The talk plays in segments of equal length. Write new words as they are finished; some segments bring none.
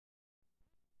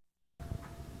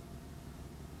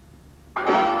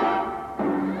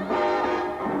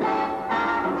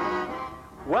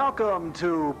Welcome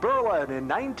to Berlin in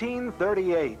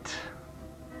 1938.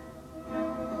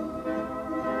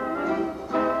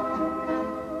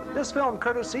 This film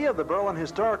courtesy of the Berlin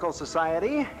Historical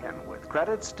Society and with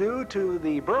credits due to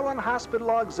the Berlin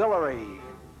Hospital Auxiliary.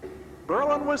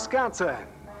 Berlin, Wisconsin,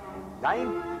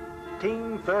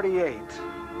 1938.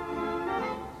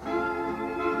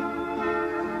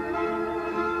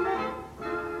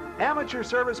 Amateur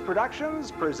Service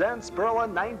Productions presents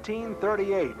Berlin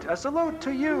 1938. A salute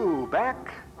to you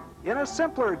back in a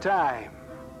simpler time.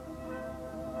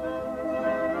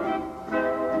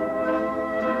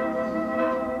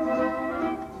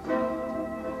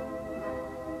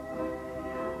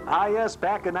 Ah, yes,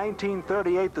 back in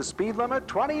 1938, the speed limit,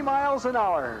 20 miles an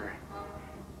hour.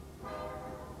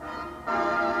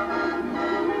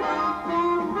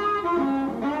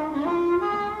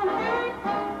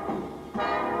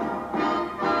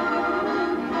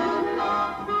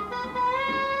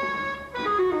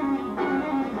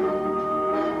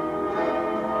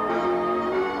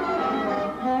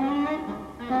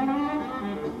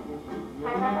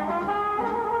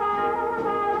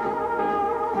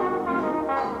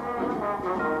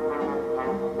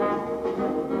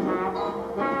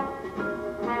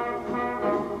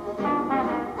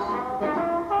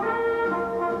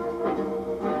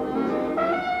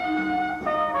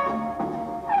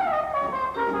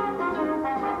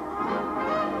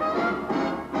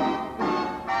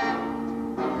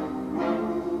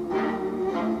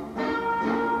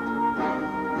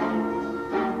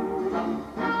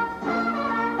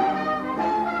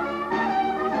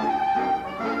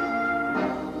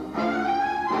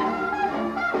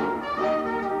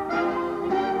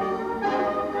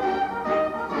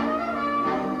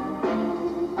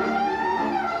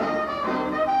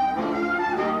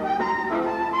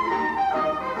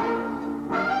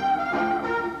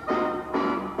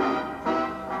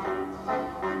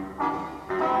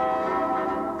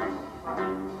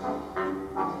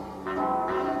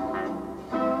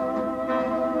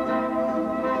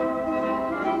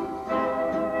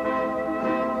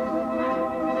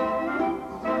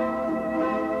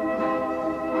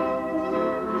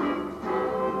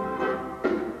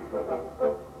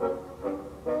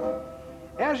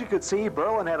 As you could see,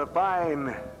 Berlin had a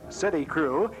fine city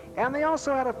crew, and they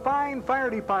also had a fine fire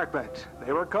department.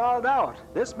 They were called out.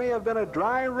 This may have been a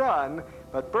dry run,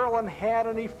 but Berlin had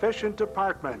an efficient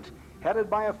department, headed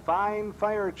by a fine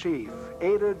fire chief,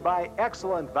 aided by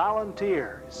excellent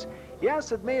volunteers.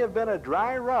 Yes, it may have been a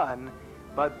dry run,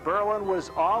 but Berlin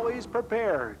was always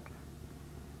prepared.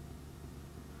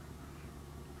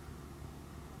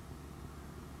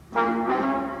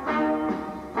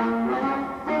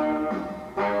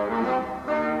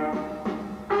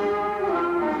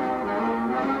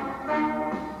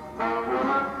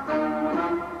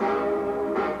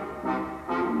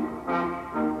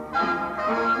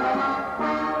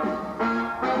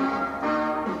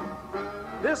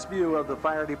 This view of the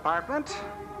fire department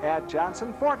at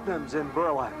Johnson Fortnum's in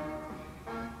Berlin.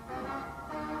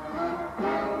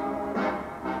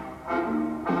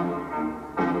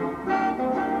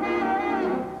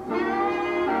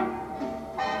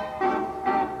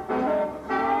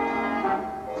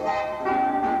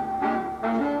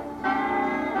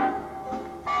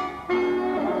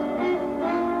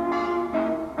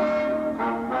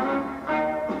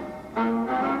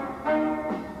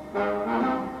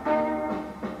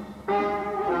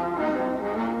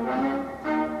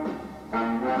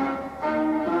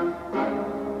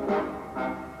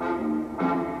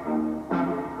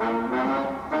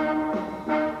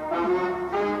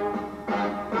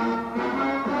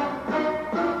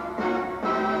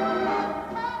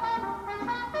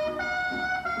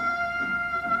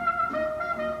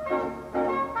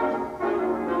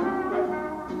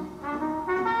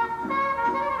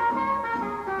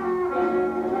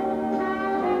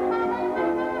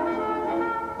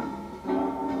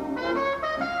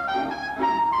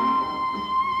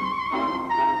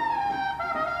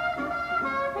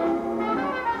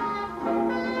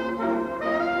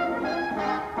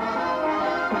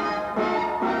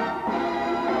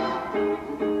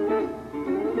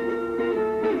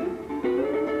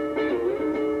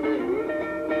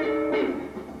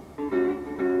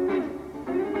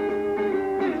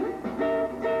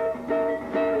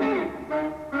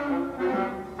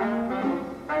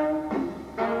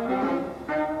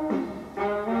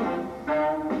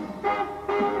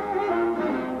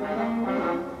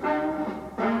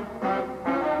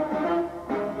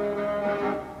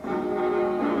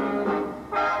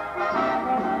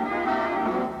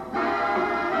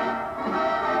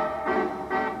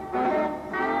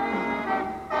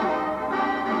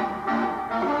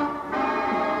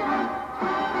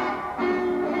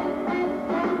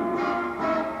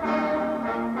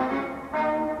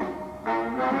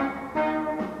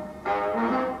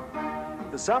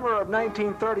 The summer of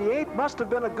 1938 must have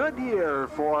been a good year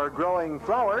for growing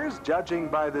flowers, judging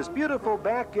by this beautiful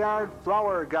backyard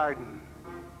flower garden.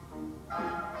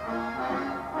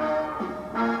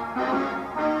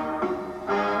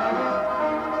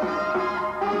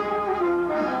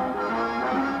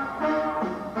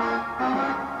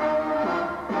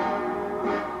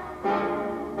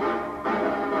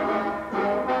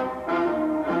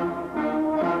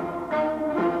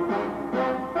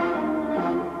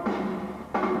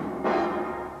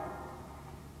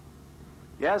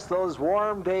 Yes, those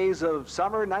warm days of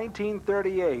summer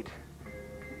 1938.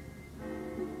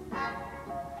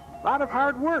 A lot of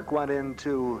hard work went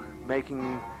into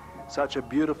making such a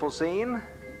beautiful scene.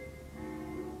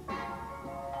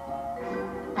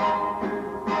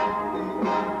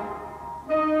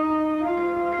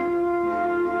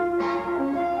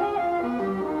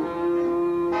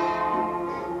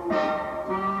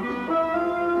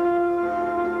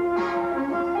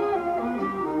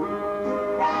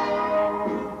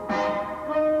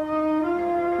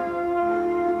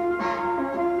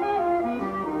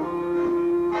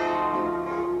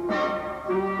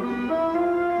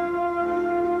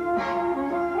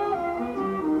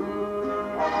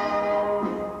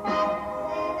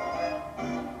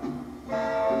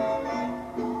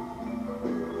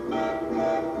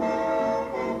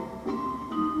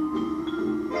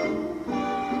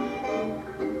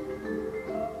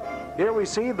 Here we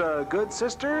see the good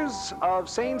sisters of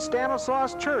St.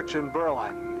 Stanislaus Church in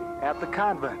Berlin at the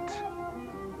convent.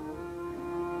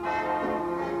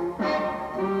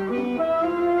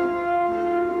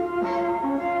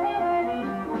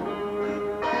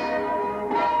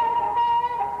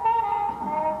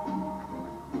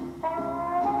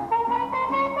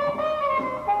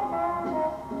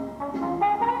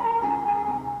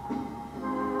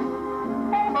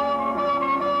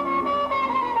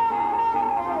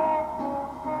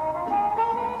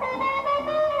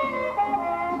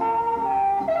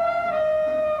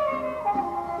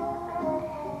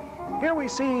 Here we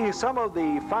see some of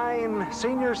the fine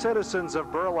senior citizens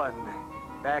of Berlin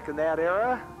back in that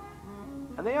era,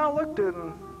 and they all looked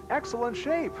in excellent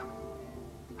shape.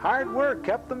 Hard work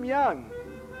kept them young.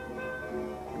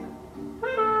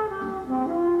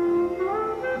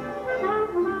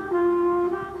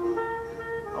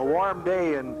 A warm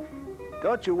day, and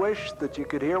don't you wish that you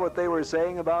could hear what they were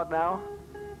saying about now?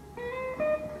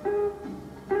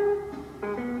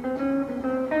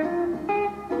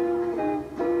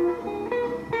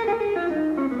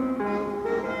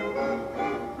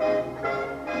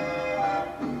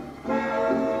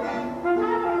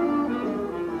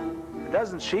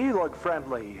 Doesn't she look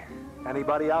friendly?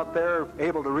 Anybody out there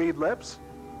able to read lips?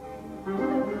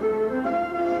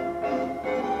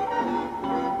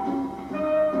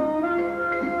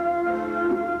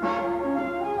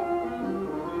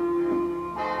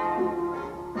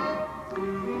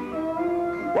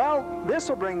 Well, this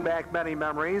will bring back many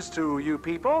memories to you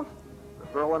people, the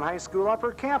Berlin High School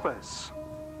Upper Campus.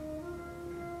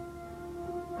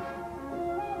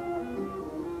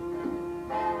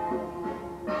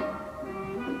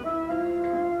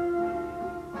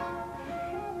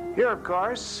 Here, of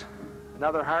course,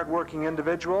 another hard-working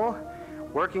individual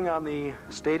working on the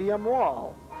stadium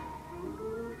wall,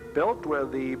 built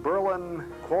with the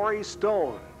Berlin quarry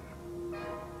stone.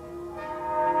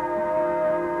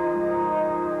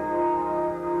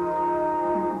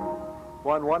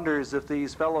 One wonders if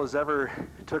these fellows ever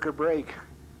took a break.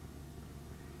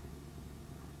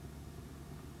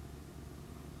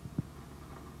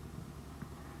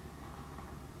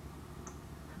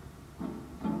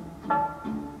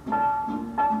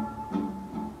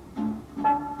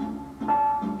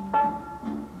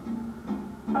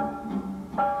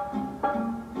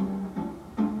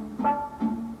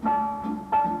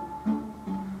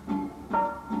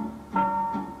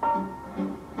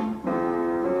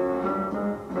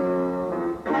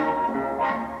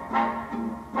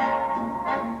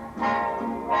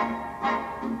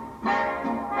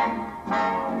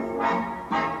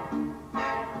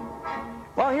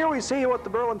 Well, here we see what the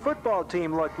Berlin football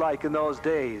team looked like in those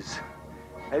days.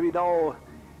 Maybe no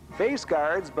face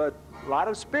guards, but a lot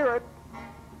of spirit.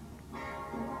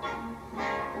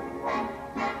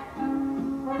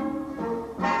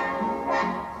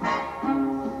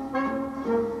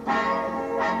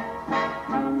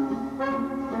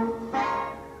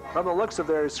 From the looks of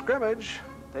their scrimmage,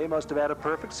 they must have had a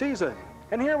perfect season.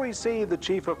 And here we see the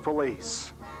chief of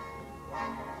police.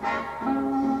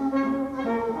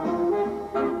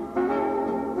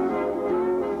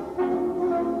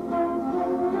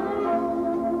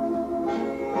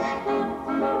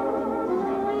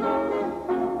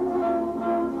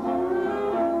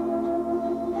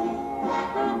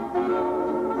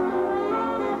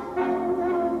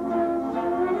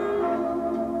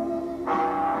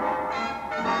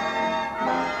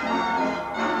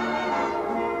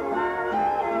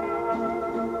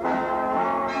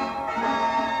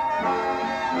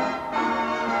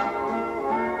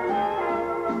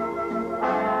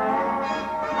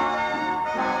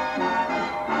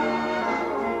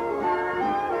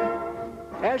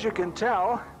 As you can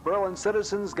tell, Berlin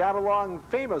citizens got along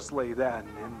famously then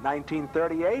in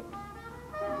 1938.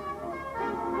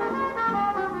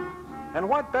 And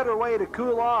what better way to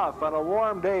cool off on a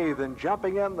warm day than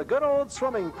jumping in the good old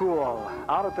swimming pool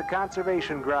out at the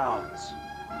conservation grounds?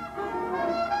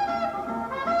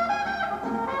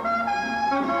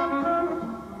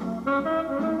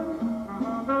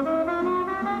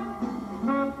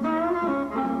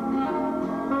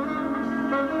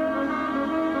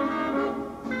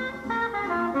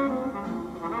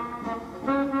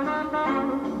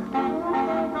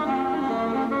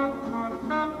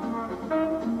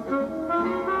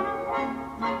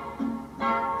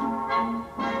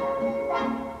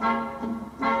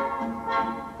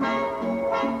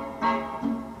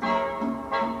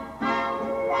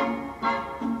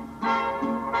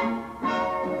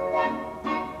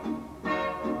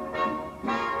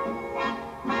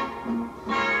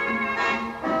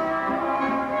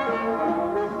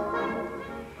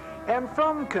 And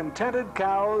from contented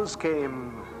cows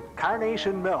came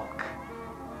Carnation milk.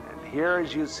 And here,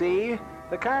 as you see,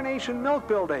 the Carnation Milk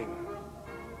Building.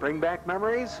 Bring back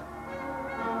memories?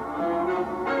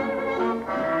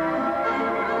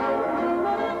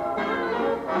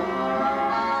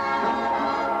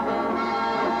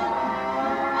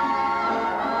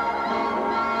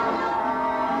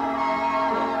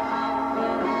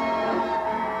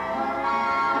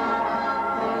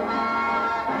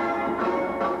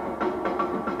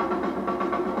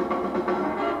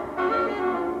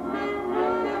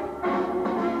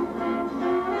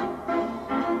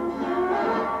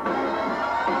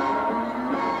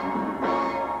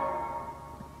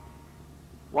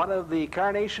 One of the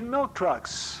Carnation milk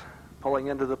trucks pulling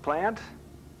into the plant.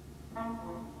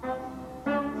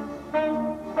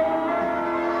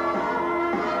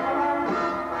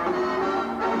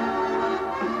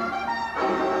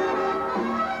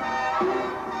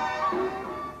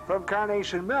 From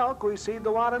Carnation Milk, we see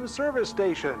the Wadham Service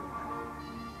Station.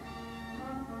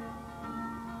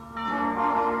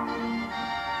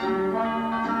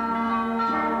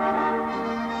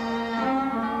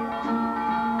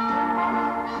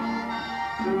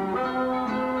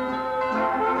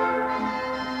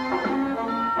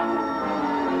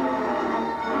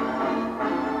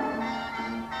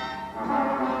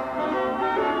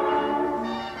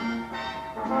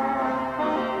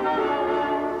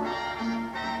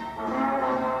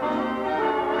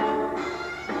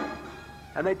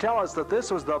 And they tell us that this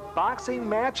was the boxing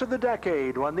match of the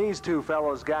decade when these two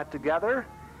fellows got together.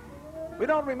 We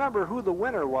don't remember who the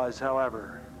winner was,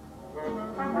 however.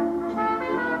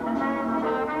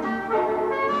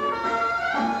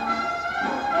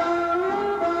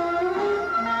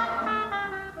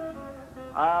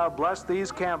 Ah, bless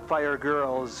these campfire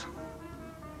girls.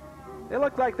 They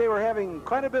looked like they were having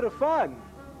quite a bit of fun.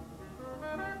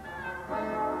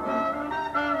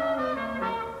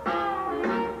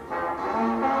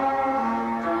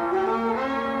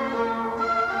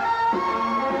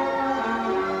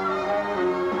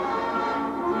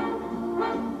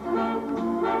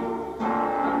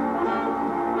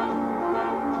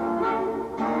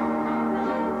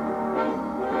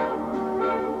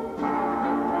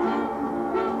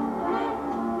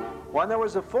 When there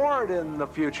was a Ford in the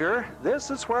future,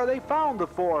 this is where they found the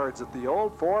Fords, at the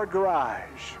old Ford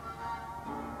garage.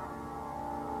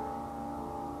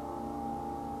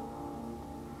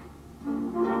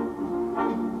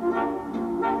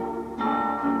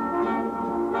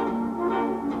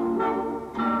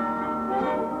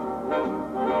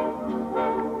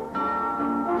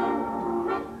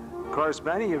 Of course,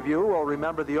 many of you will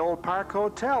remember the old Park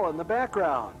Hotel in the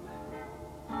background.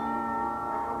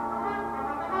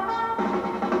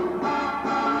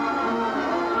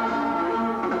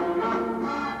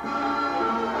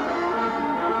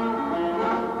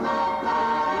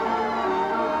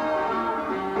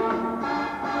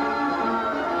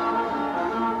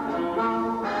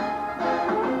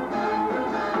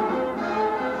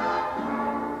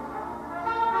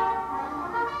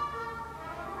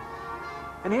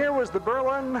 And here was the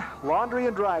Berlin Laundry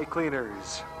and Dry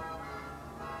Cleaners.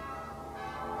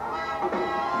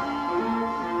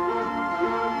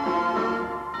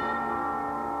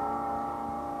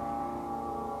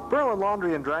 Berlin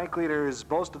Laundry and Dry Cleaners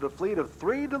boasted a fleet of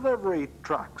 3 delivery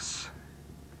trucks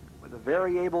with a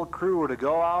very able crew to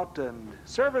go out and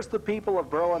service the people of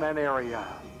Berlin and area.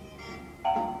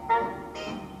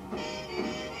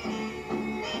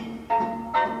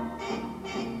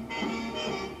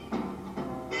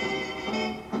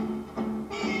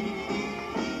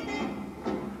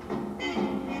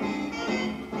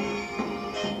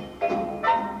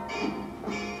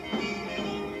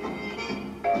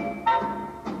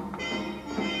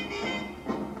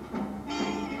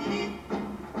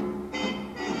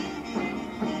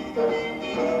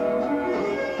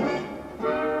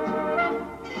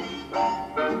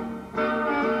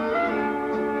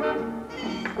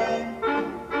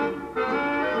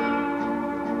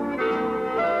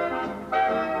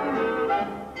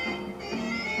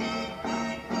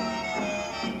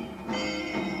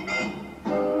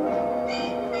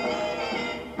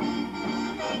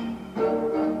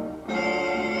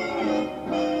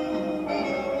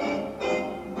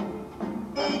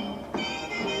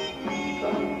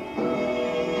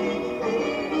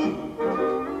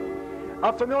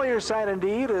 A familiar sight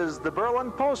indeed is the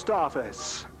Berlin Post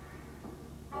Office.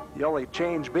 The only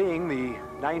change being the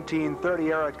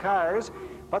 1930-era cars,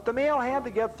 but the mail had to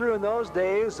get through in those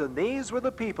days, and these were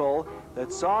the people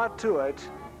that saw to it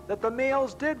that the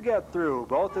mails did get through,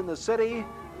 both in the city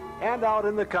and out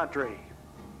in the country.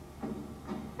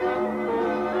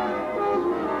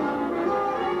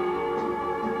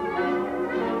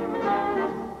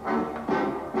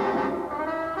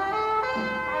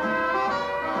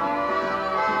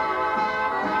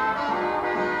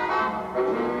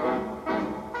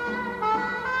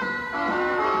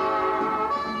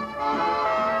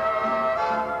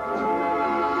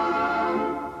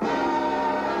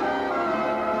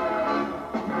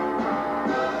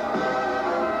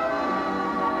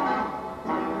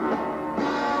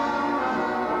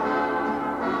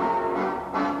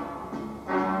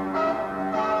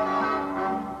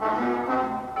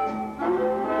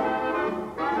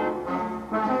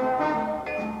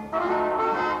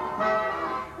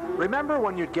 Remember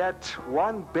when you'd get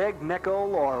one big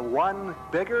nickel or one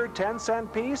bigger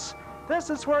 10-cent piece? This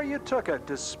is where you took it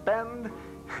to spend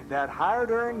that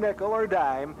hard-earned nickel or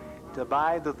dime to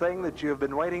buy the thing that you've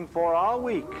been waiting for all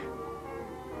week.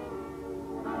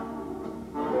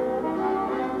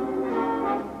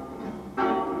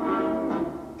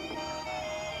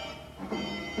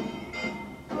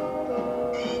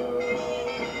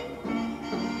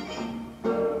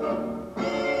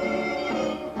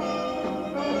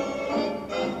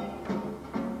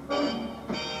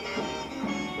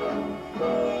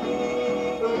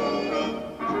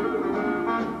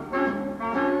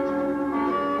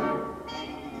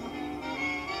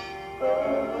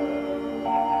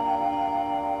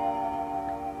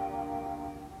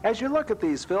 As you look at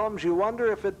these films, you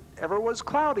wonder if it ever was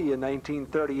cloudy in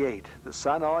 1938. The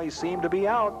sun always seemed to be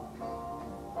out.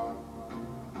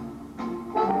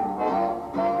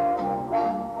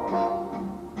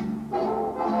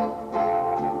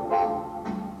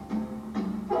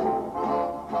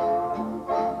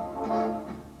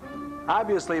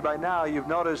 Obviously, by now, you've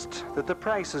noticed that the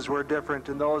prices were different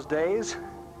in those days.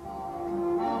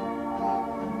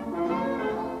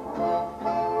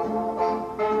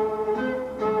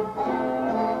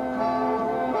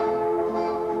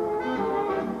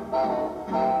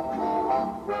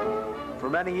 For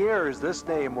many years, this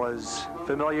name was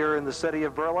familiar in the city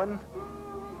of Berlin,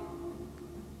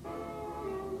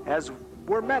 as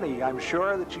were many, I'm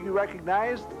sure, that you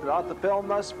recognized throughout the film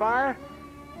thus far.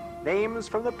 Names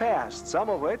from the past, some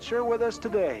of which are with us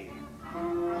today.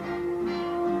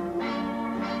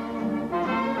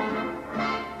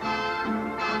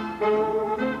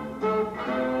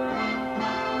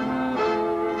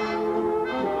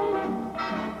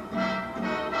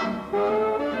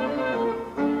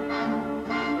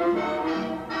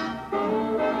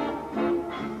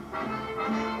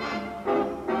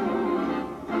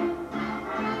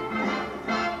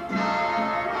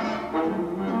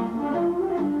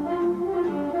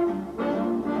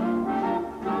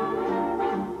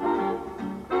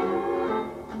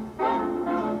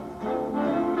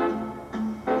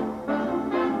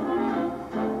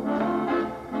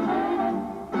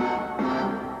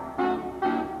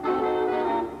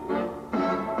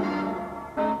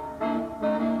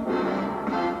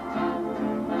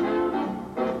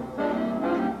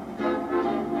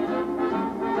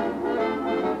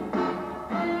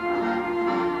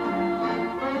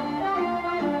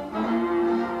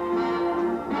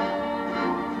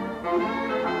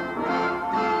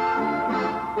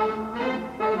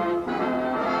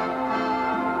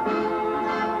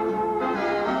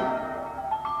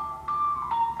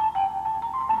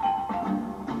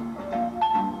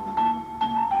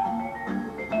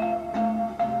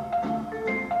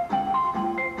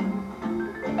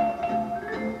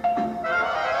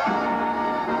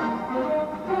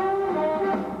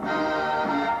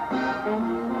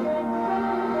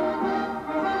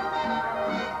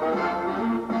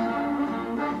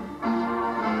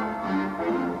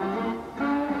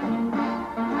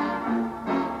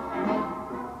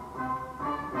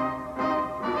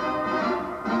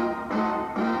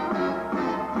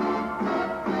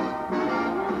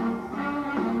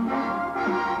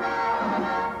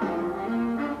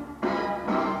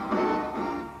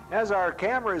 As our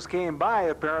cameras came by,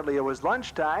 apparently it was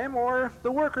lunchtime or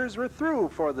the workers were through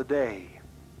for the day.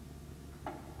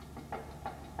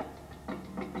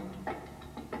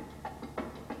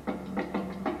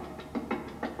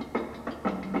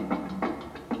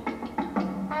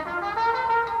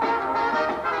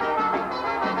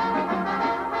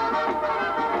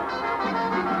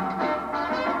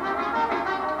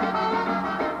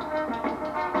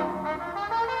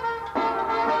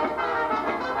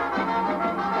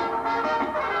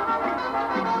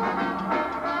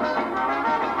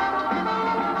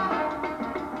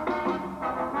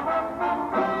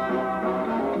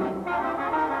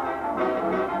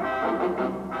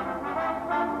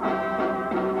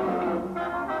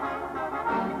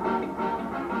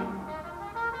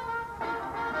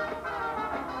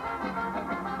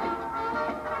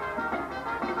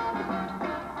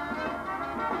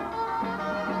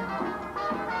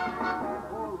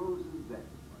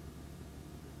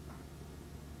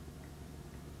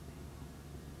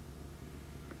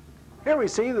 Here we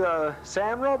see the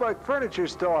Sam Roebuck Furniture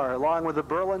Store along with the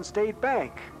Berlin State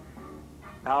Bank.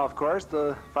 Now, of course,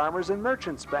 the Farmers and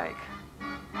Merchants Bank.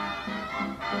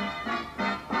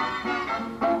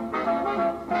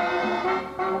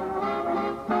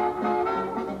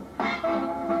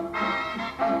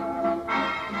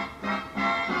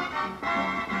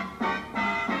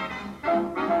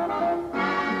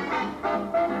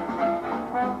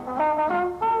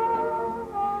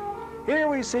 Here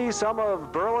we see some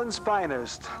of Berlin's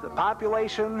finest, the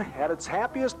population at its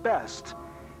happiest best.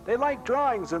 They liked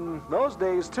drawings in those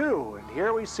days too, and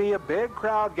here we see a big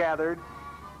crowd gathered,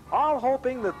 all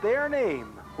hoping that their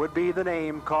name would be the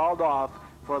name called off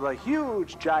for the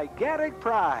huge, gigantic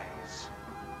prize.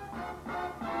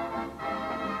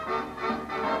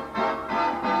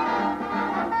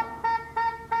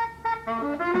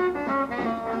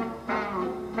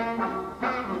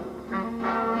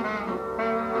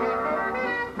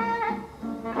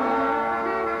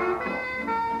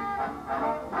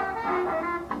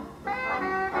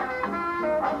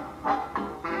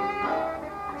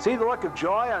 See the look of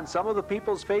joy on some of the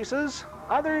people's faces?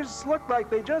 Others look like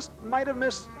they just might have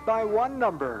missed by one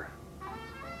number.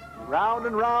 Round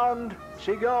and round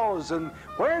she goes, and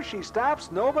where she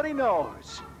stops, nobody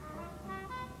knows.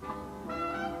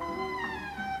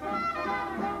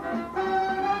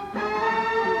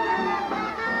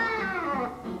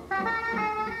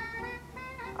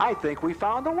 I think we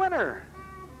found the winner.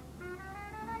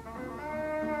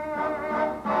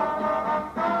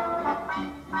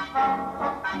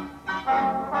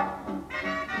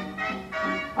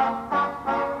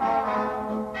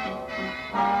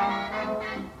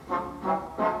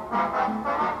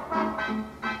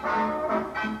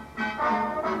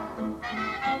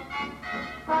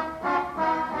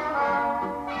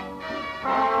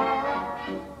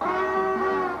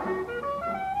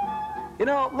 You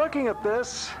know, looking at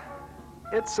this,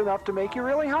 it's enough to make you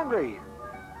really hungry.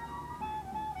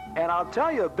 And I'll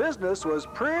tell you, business was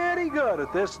pretty good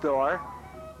at this store,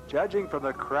 judging from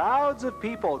the crowds of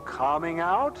people coming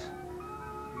out,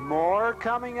 more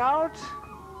coming out,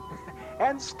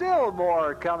 and still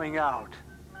more coming out.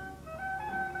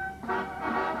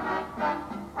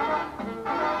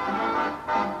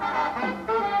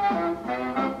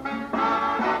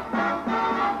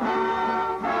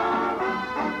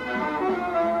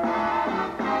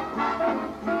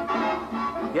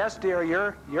 Yes, dear,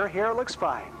 your hair looks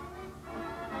fine.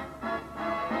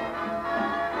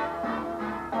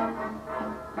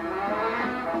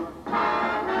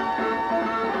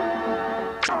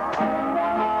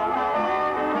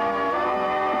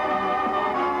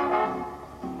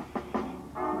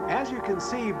 As you can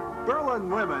see, Berlin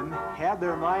women had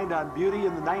their mind on beauty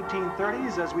in the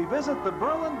 1930s as we visit the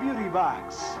Berlin Beauty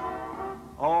Box.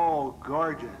 Oh,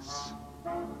 gorgeous.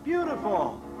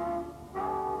 Beautiful.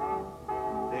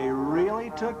 They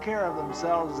really took care of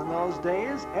themselves in those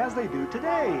days as they do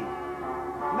today.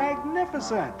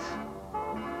 Magnificent.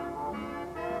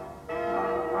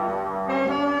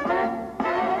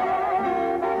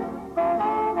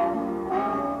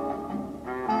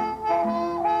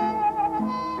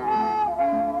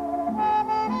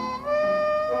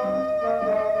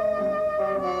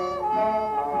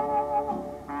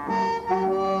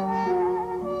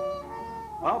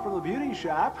 Well, from the beauty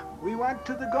shop, we went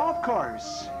to the golf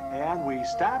course, and we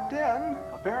stopped in,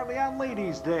 apparently on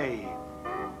Ladies' Day.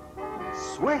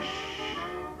 Swish!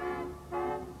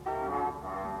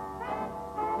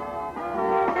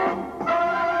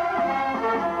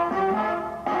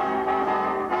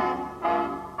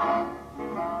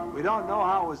 We don't know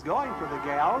how it was going for the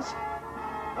gals,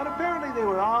 but apparently they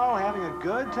were all having a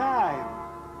good time.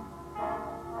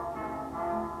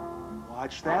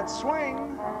 Watch that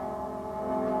swing.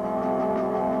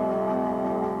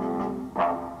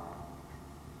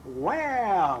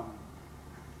 Wham!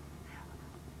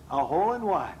 A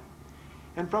hole-in-one.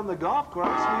 And from the golf course,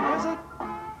 we visit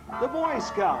the Boy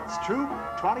Scouts, Troop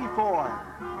 24.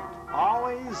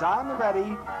 Always on the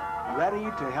ready, ready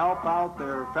to help out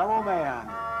their fellow man.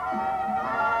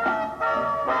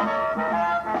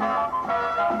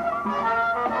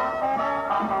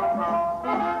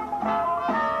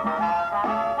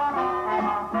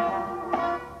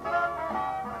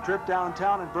 A trip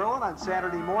downtown in Berlin on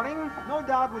Saturday morning no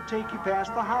doubt would take you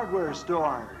past the hardware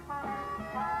store.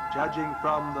 Judging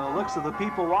from the looks of the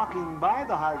people walking by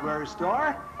the hardware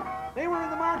store, they were in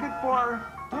the market for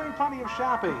doing plenty of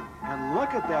shopping. And look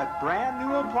at that brand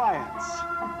new appliance.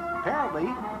 Apparently,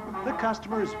 the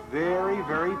customer is very,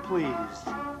 very pleased.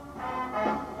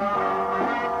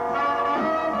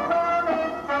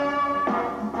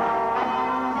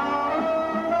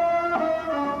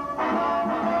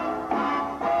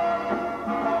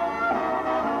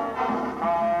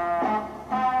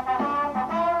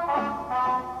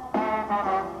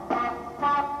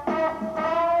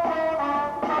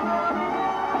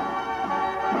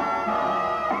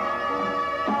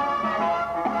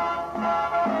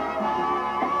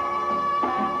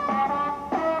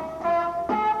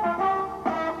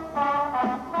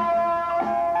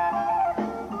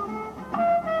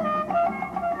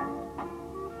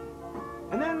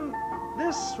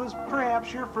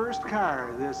 perhaps your first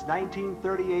car, this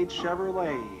 1938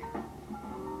 Chevrolet.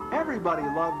 Everybody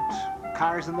loved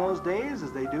cars in those days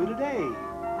as they do today.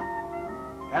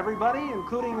 Everybody,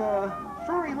 including a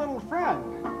furry little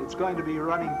friend that's going to be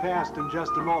running past in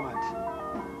just a moment.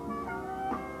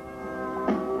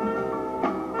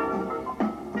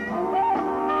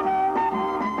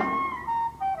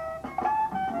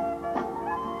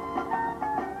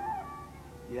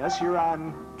 Yes, you're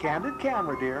on candid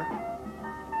camera, dear.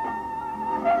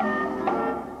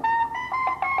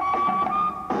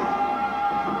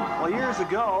 Well, years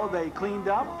ago, they cleaned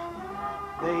up,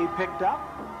 they picked up,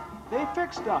 they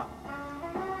fixed up,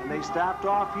 and they stopped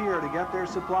off here to get their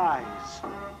supplies.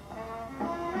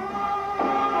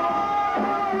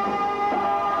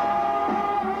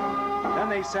 Then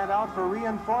they sent out for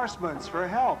reinforcements, for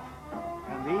help,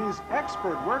 and these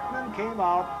expert workmen came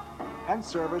out and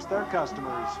serviced their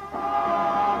customers.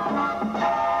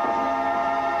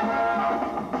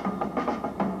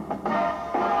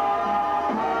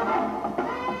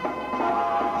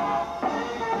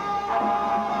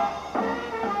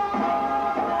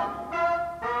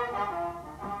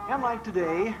 And like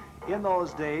today, in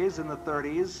those days, in the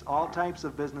 30s, all types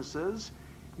of businesses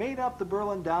made up the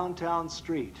Berlin downtown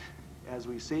street, as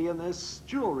we see in this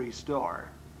jewelry store.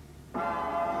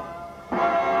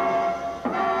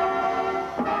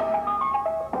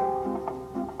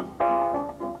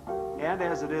 And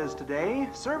as it is today,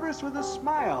 service with a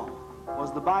smile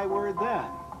was the byword then,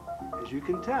 as you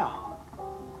can tell.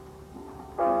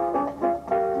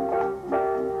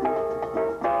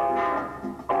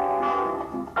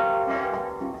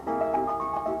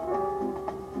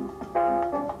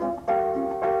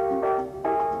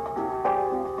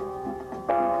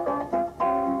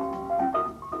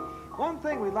 One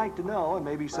thing we'd like to know, and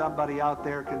maybe somebody out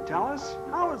there can tell us,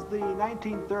 how is the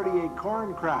 1938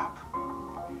 corn crop?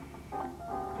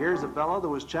 Here's a fellow that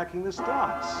was checking the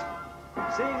stalks,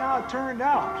 seeing how it turned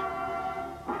out.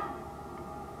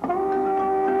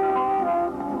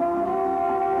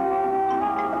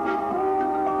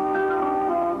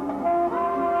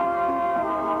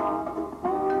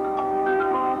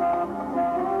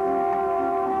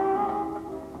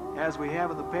 As we have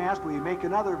in the past, we make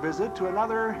another visit to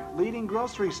another leading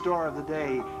grocery store of the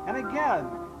day. And again,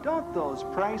 don't those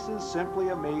prices simply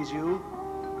amaze you?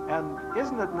 And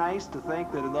isn't it nice to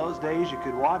think that in those days you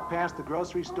could walk past the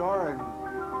grocery store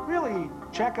and really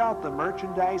check out the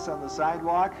merchandise on the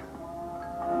sidewalk?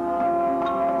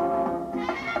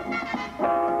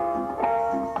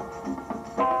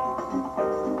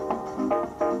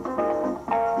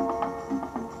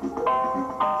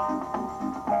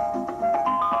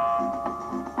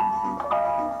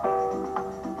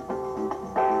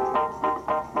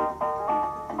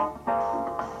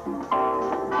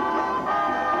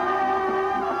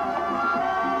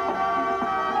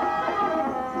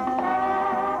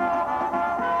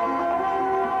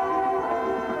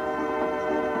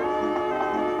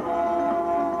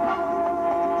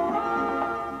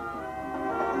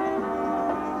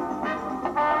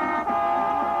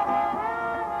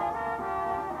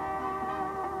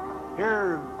 Here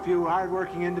are a few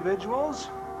hard-working individuals.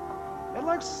 It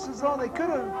looks as though they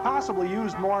could have possibly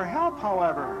used more help,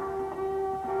 however.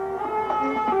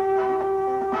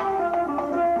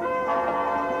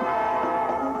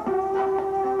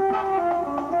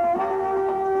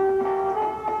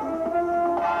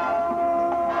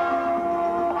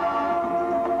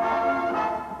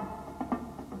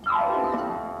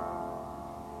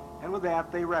 And with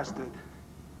that, they rested.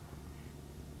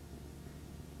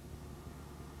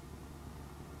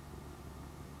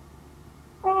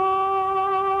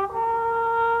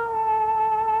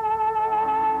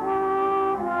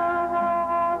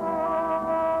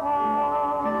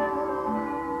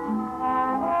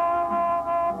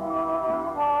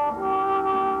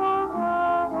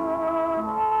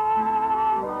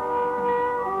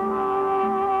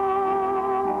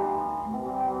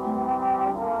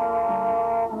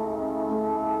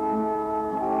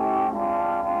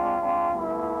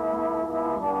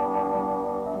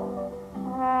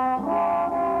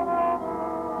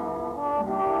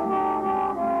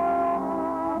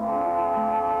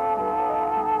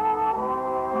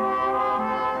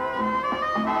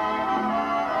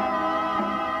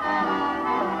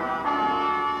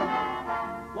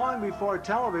 Before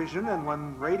television and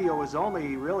when radio was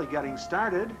only really getting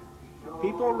started,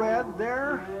 people read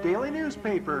their daily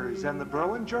newspapers, and the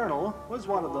Berlin Journal was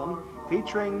one of them,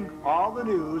 featuring all the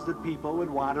news that people would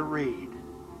want to read.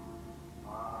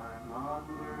 I'm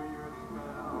under your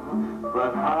spell,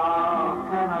 but how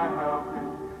can I help it?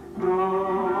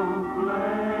 Don't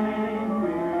blame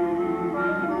me.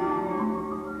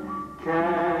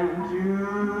 Can't you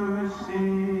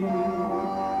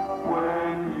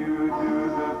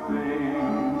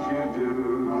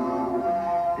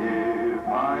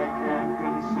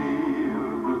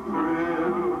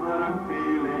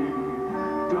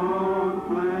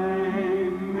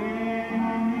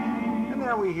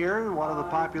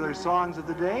popular songs of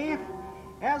the day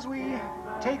as we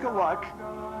take a look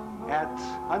at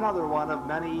another one of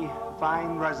many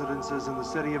fine residences in the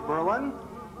city of Berlin,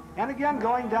 and again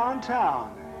going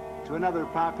downtown to another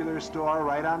popular store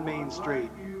right on Main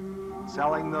Street,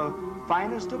 selling the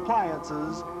finest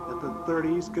appliances that the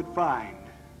 30s could find.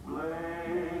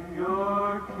 Blame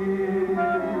your kiss,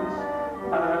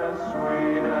 as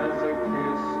sweet as a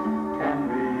kiss can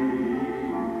be,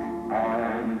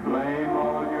 and blame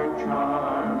all your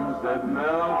charms that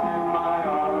melt in my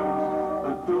arms,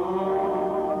 but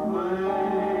don't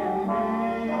blame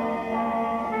me.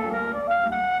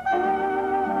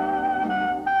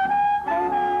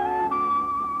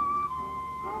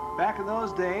 Back in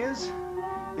those days,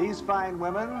 these fine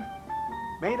women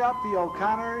made up the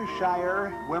O'Connor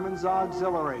Shire Women's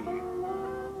Auxiliary.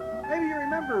 Maybe you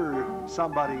remember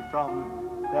somebody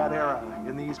from that era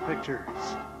in these pictures.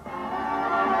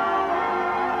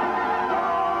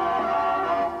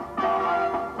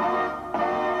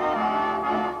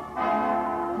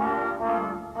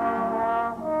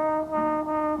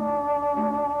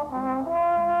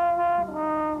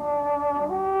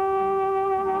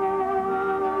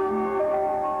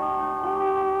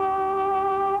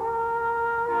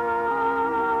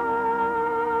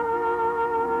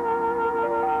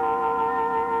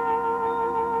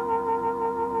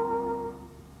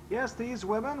 Yes, these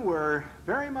women were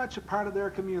very much a part of their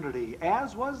community,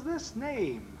 as was this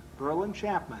name, Berlin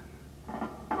Chapman.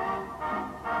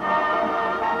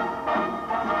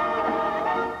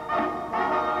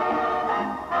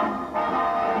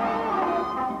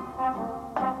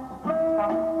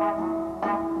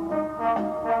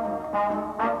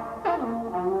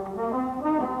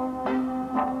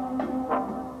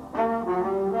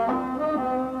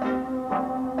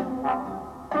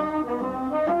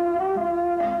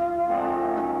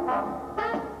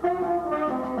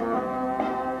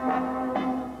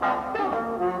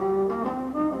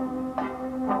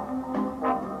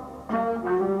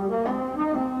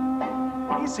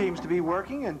 Seems to be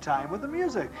working in time with the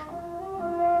music.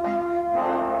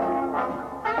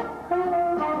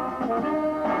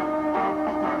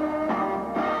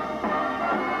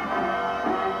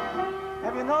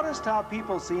 Have you noticed how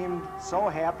people seemed so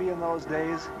happy in those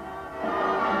days?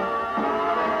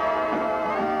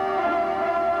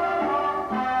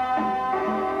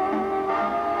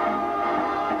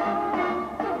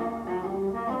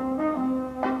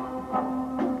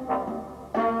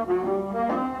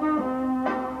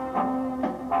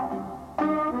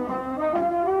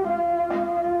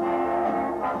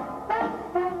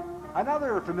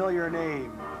 Another familiar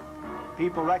name.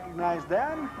 People recognize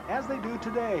then as they do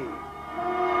today.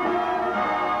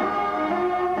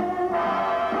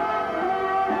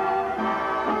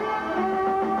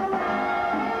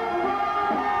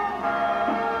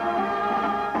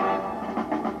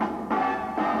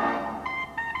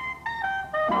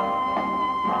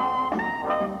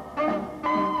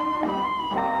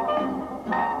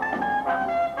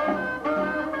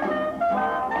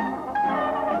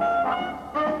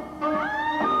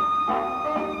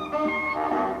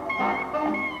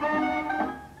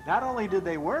 Not only did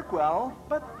they work well,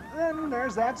 but then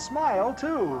there's that smile,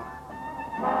 too.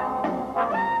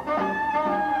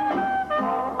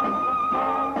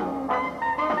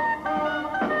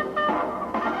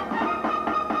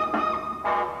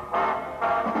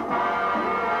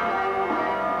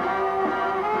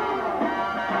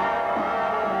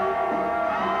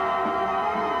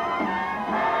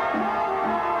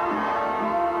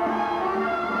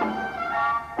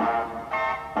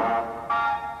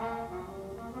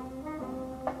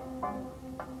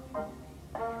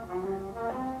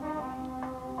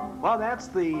 Well, that's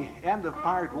the end of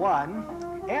part one,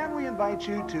 and we invite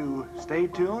you to stay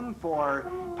tuned for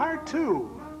part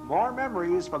two, more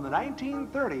memories from the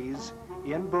 1930s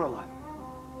in Berlin.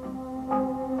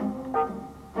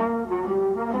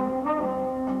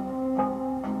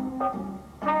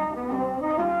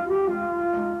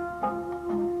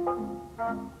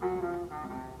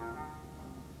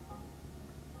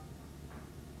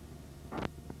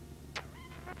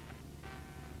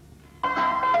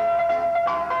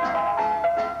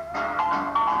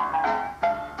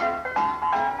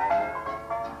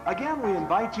 Again, we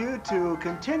invite you to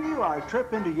continue our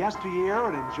trip into yesteryear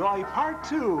and enjoy part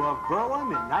two of Berlin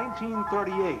in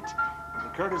 1938, the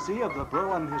courtesy of the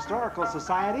Berlin Historical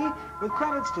Society, with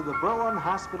credits to the Berlin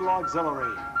Hospital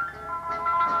Auxiliary.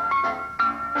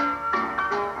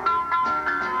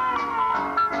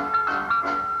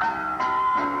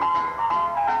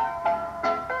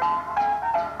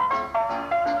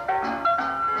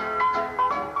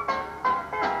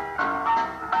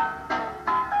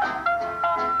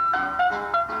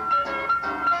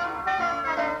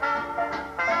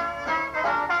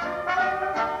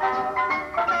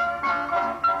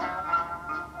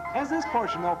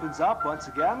 portion opens up once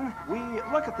again. We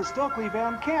look at the Stokely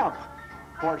Van Camp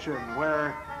portion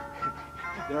where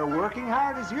they're working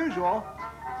hard as usual.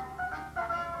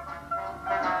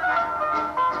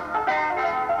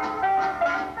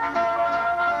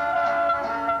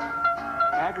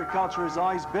 Agriculture has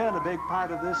always been a big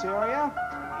part of this area.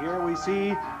 Here we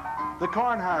see the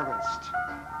corn harvest.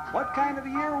 What kind of a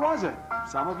year was it?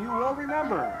 Some of you will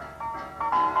remember.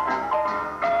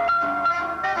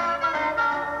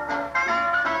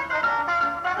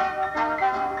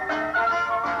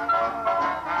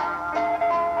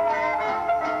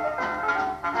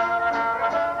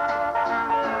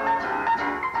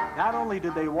 Not only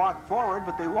did they walk forward,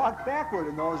 but they walked backward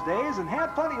in those days and had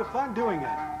plenty of fun doing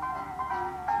it.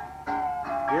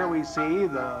 Here we see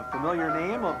the familiar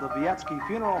name of the Vietsky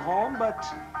Funeral Home, but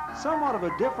somewhat of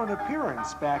a different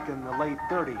appearance back in the late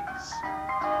 30s.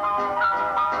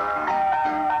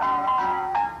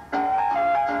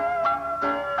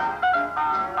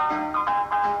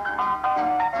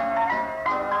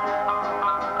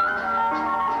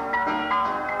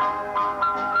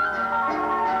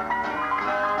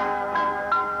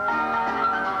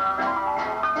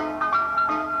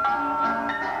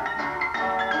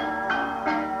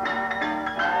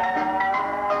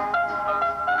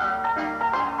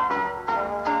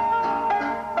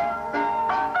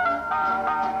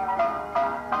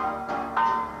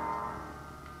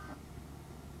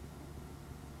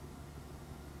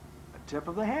 Tip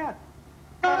of the hat.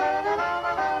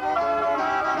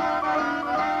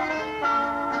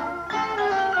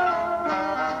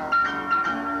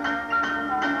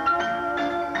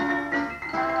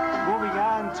 Moving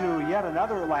on to yet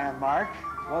another landmark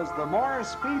was the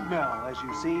Morris Feed Mill, as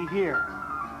you see here.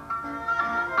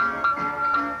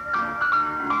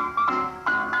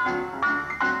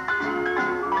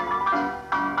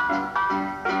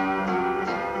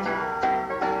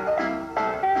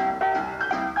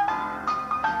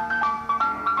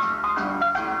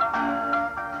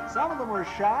 Some of them were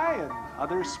shy, and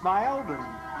others smiled, and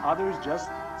others just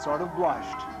sort of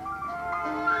blushed.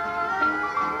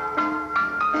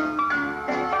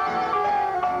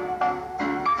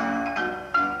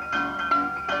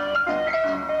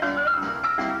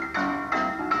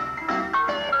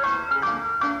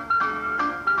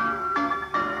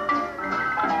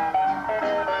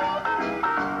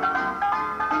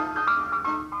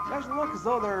 Doesn't look as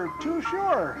though they're too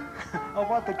sure of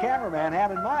what the cameraman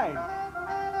had in mind.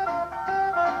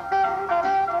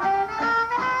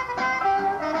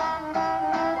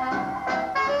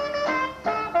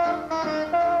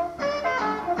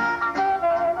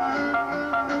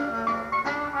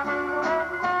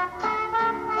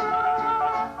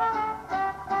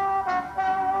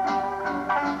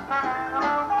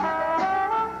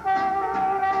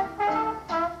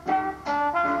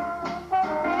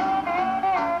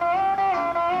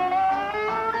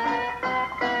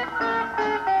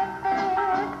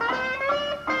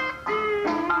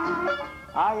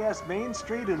 IS Main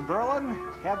Street in Berlin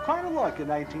had quite a look in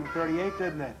 1938,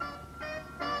 didn't it?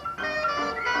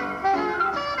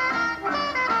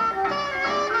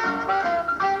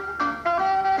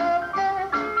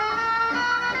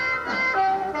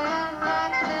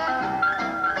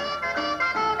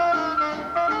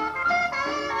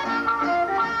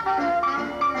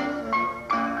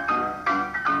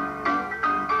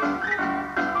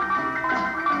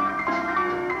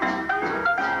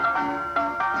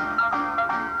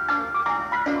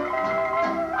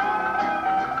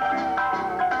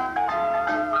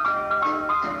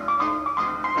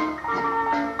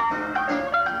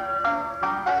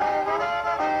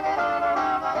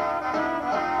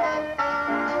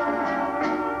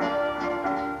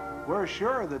 We're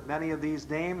sure that many of these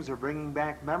names are bringing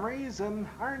back memories and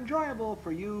are enjoyable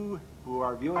for you who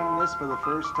are viewing this for the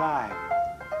first time.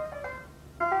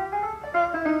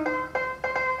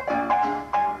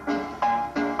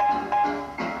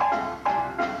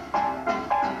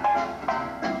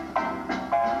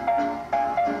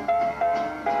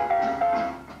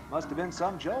 Must have been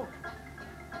some joke.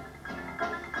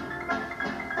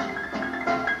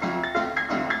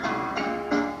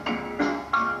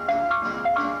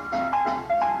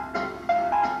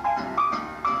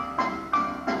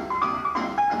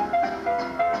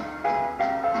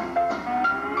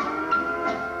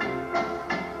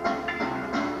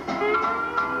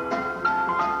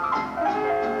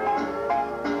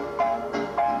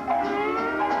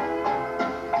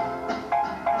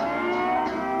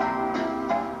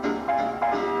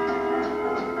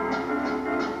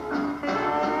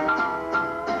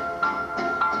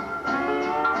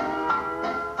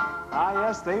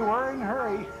 Yes, they were in a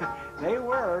hurry. They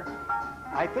were.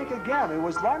 I think, again, it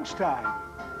was lunchtime.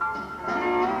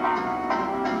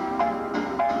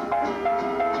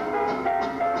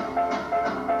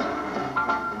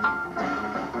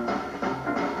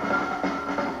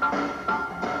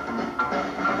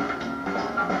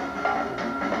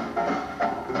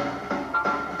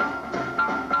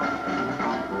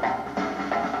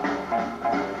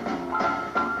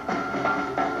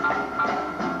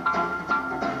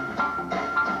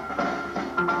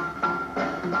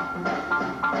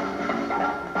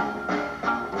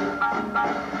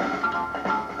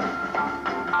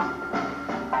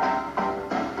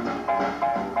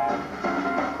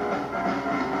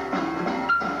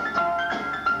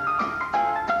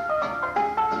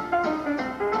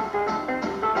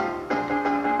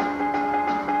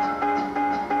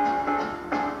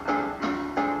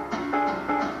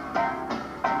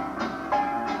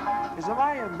 Is it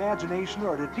my imagination,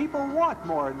 or did people want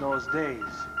more in those days?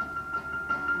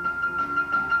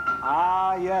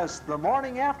 Ah, yes, the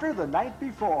morning after, the night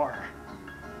before.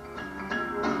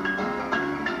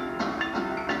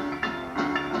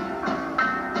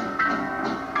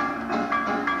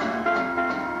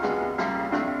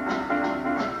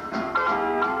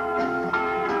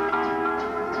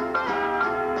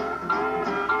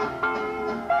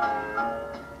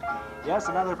 Yes,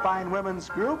 another fine women's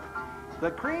group, the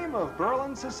cream of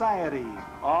Berlin society,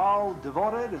 all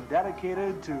devoted and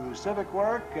dedicated to civic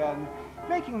work and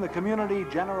making the community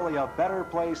generally a better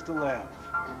place to live.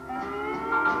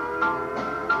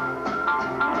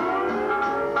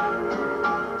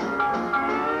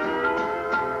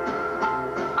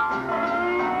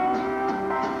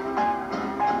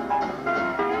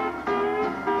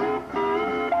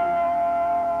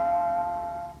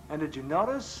 And did you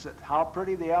notice how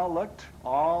pretty they all looked,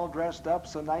 all dressed up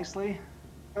so nicely?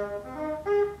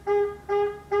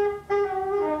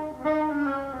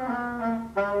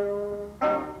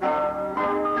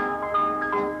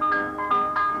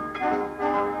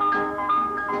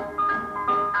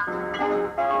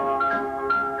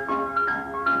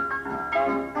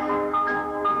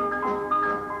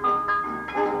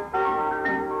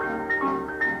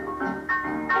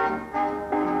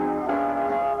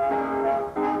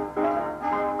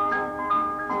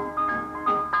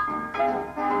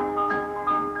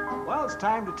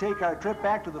 Time to take our trip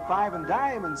back to the Five and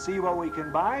Dime and see what we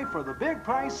can buy for the big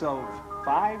price of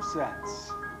 5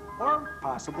 cents. Or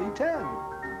possibly 10.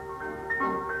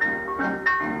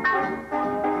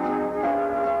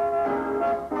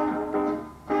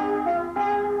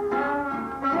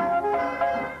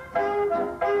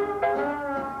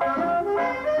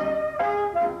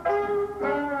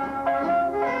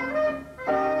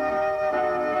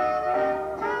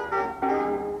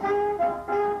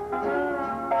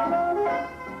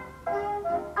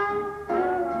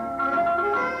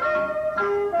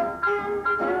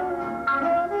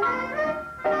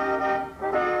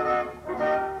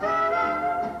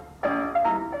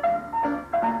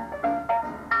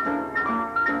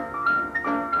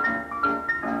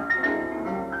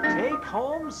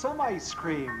 Home some ice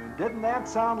cream, and didn't that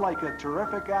sound like a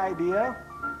terrific idea?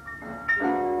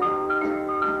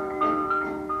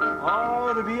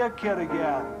 Oh, to be a kid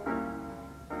again.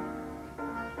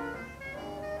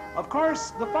 Of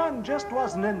course, the fun just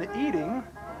wasn't in the eating.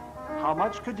 How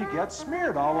much could you get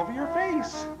smeared all over your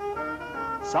face?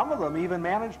 Some of them even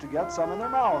managed to get some in their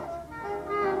mouth.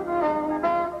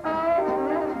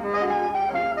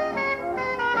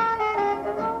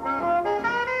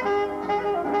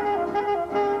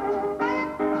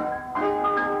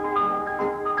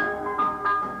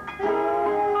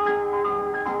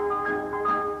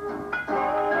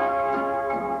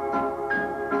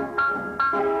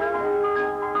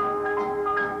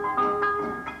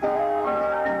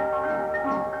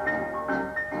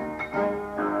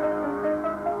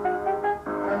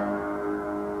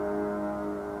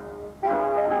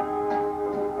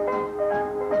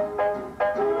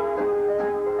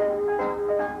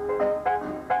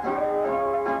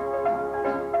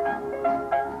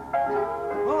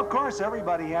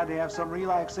 Everybody had to have some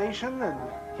relaxation, and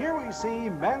here we see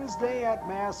Men's Day at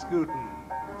Mascoutin.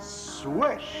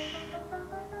 Swish!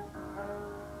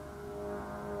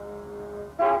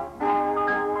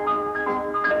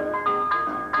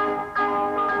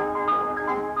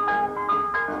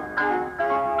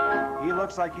 He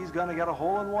looks like he's going to get a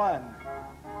hole-in-one.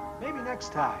 Maybe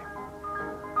next time.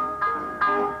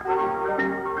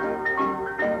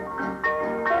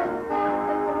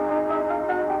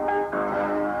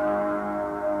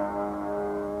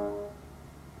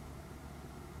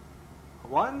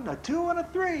 One, a 2, and a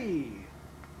 3.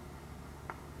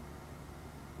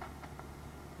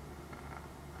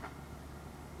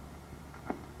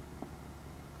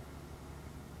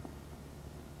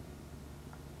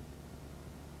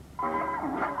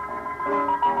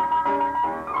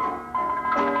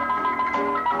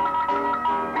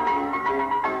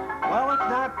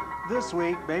 this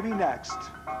week, maybe next.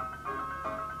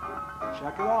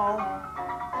 Check it all.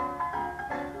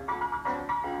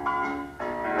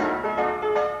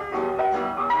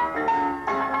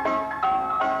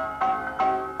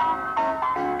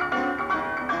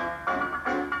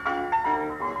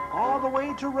 All the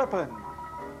way to Ripon.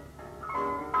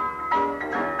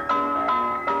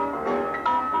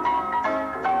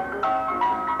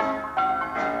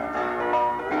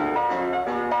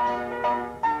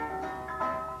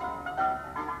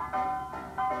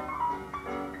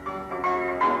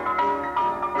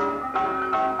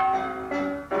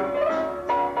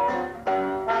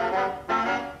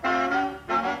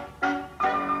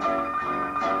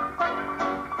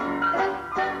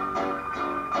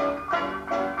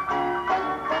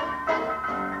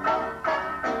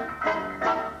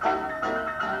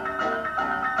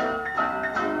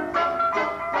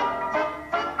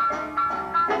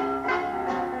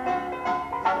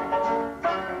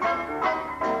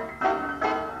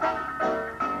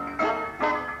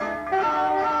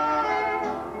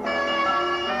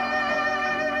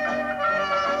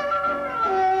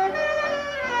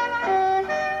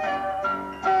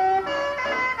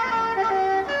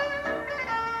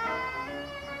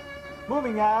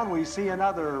 Moving on, we see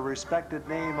another respected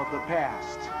name of the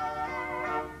past.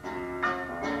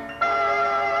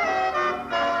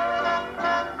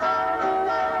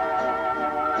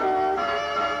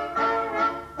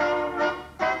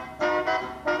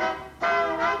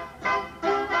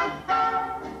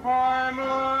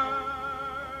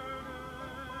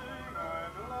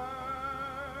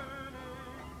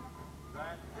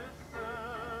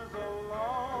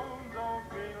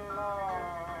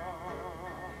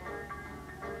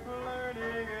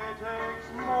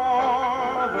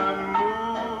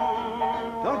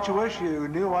 Don't you wish you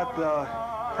knew what the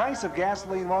price of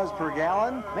gasoline was per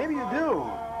gallon? Maybe you do.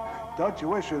 Don't you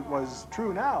wish it was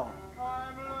true now?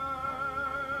 I'm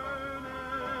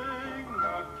learning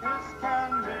a kiss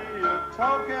can be a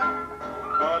token,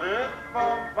 but if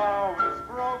a vow is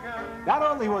broken... Not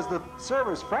only was the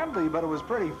service friendly, but it was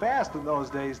pretty fast in those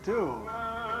days, too.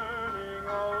 Learning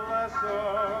a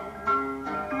lesson.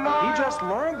 He just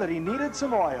learned that he needed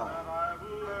some oil. I've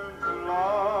learned to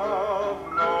love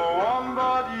no one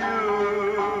but you.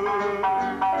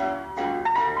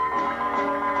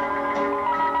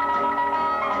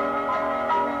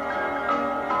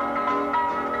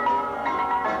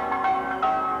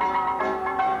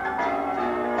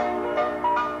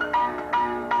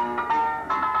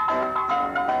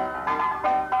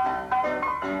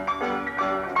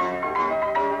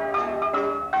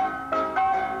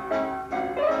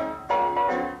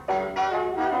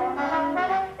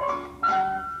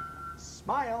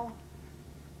 Smile.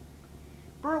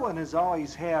 Berlin has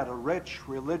always had a rich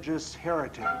religious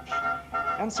heritage,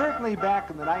 and certainly back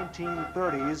in the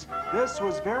 1930s, this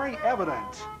was very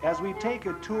evident as we take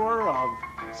a tour of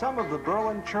some of the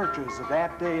Berlin churches of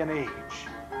that day and age.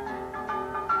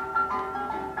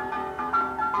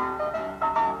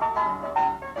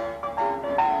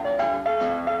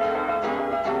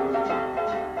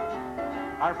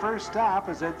 Our first stop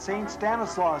is at St.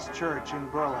 Stanislaus Church in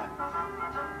Berlin.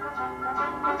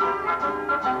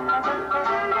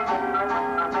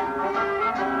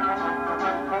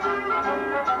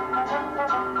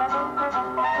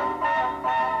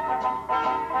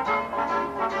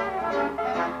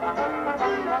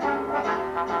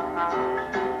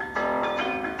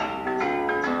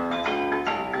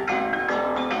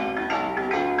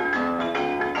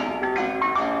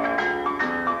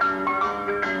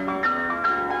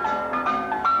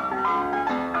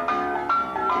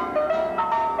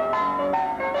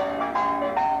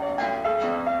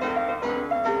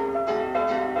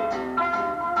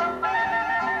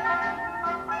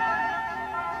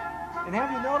 And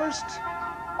have you noticed?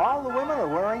 All the women are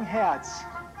wearing hats.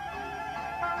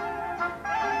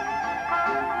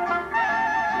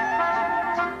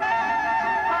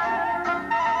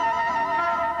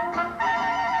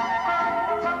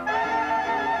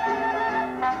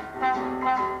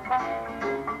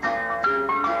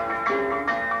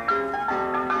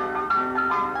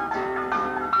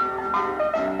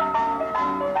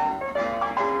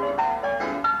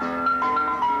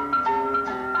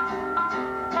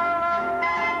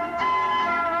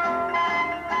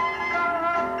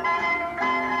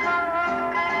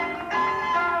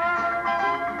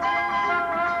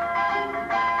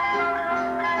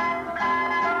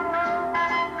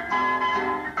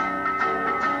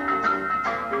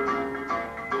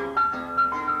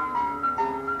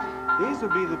 These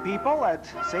would be the people at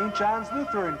St. John's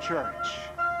Lutheran Church.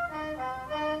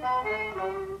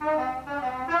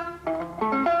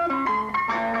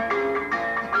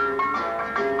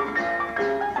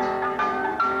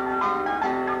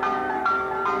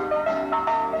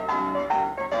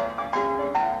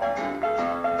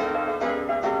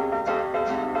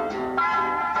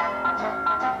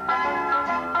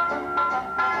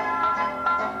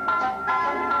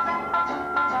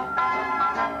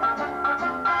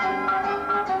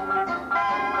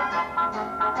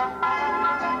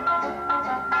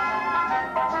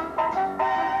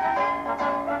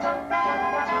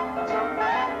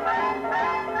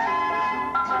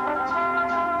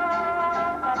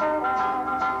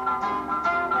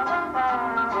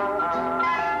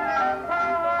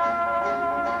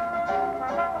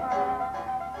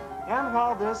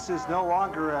 this is no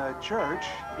longer a church.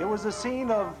 It was the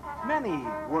scene of many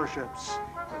worships,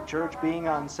 the church being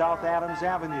on South Adams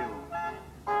Avenue.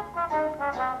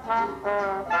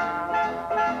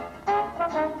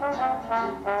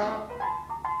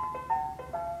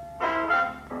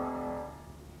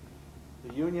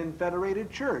 The Union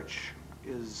Federated Church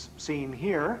is seen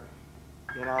here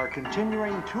in our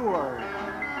continuing tour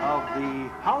of the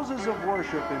houses of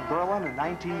worship in Berlin in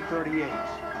 1938.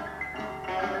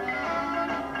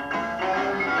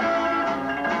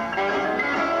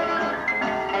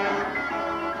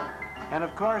 And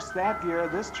of course, that year,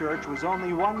 this church was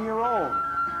only 1 year old,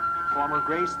 former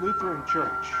Grace Lutheran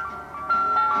Church.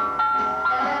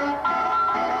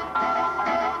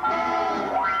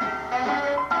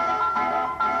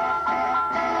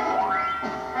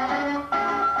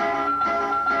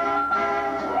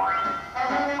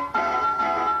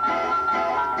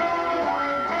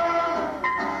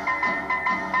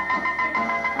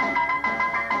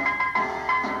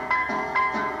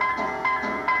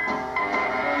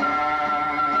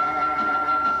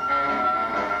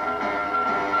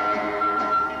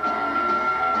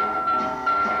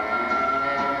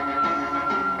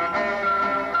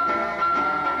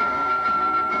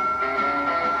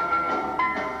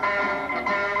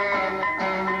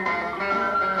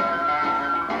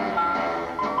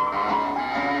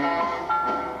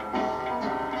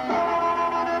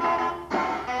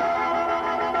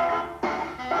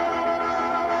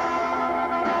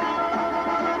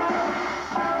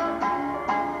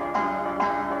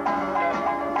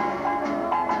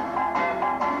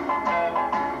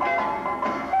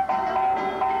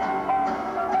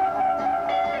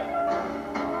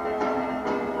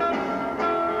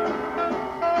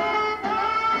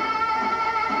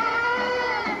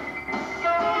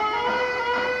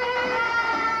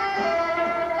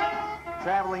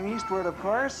 Traveling eastward, of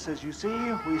course, as you see,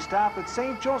 we stop at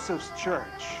St. Joseph's Church.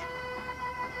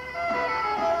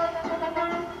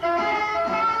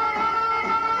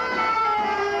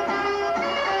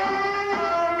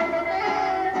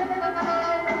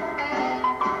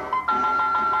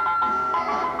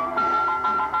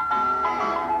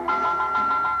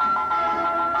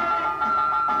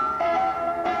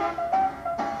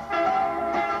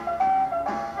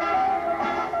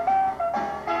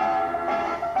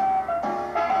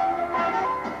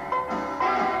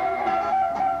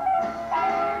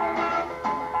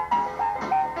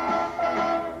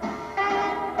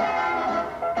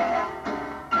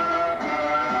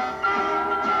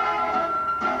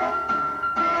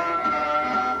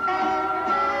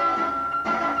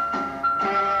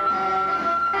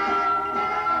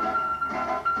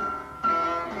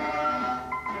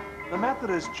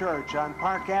 Methodist Church on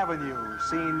Park Avenue,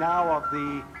 scene now of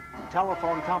the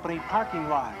telephone company parking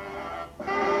lot.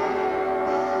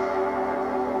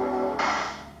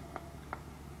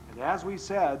 And as we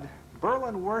said,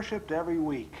 Berlin worshipped every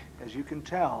week, as you can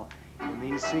tell in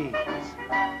these scenes.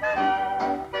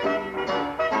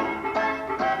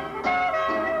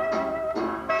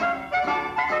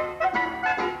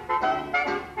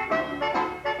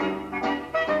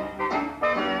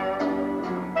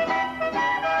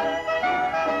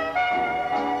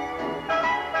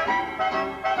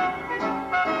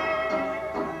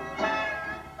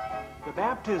 The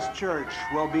Baptist Church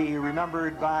will be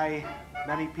remembered by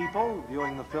many people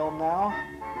viewing the film now.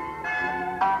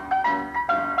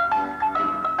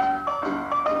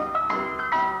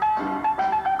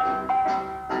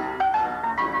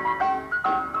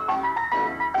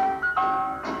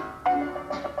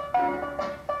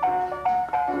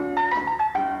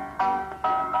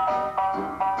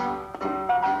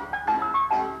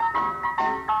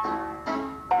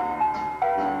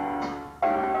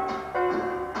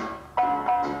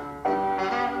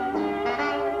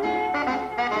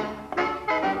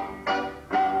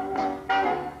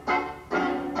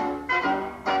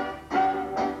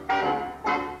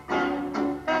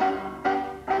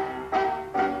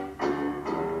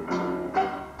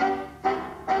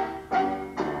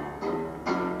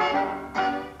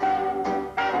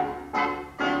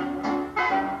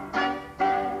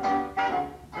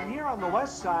 On the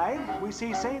west side, we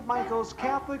see St. Michael's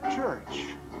Catholic Church.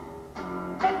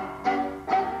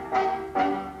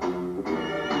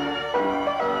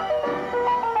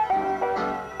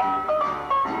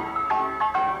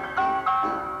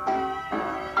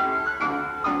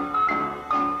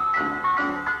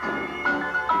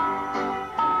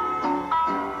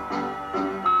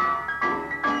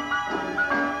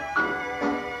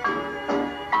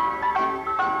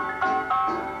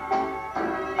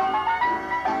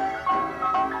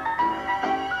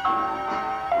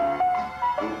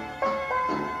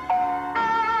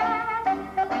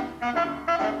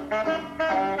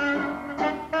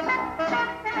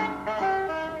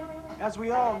 As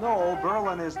we all know,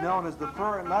 Berlin is known as the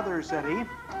fur and leather city,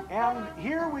 and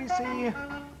here we see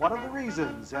one of the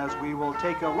reasons, as we will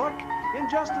take a look in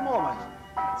just a moment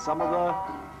at some of the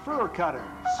fur cutters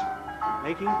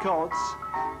making coats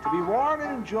to be worn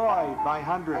and enjoyed by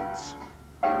hundreds.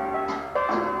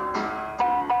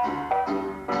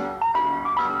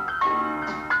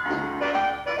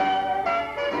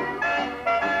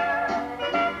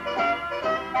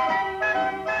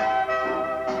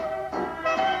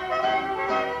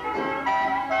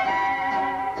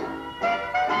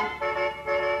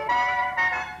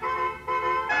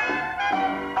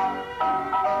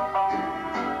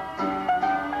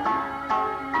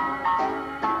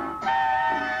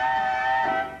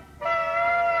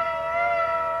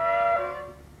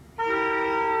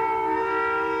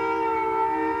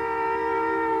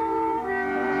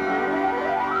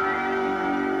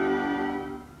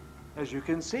 As you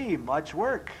can see, much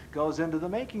work goes into the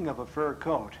making of a fur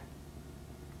coat.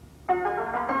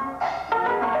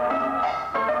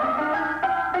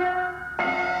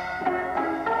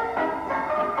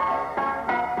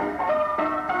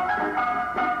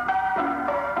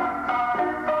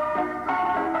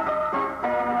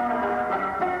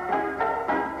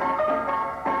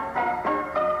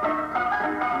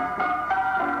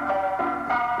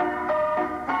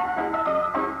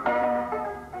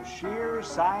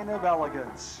 Sign of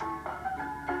elegance.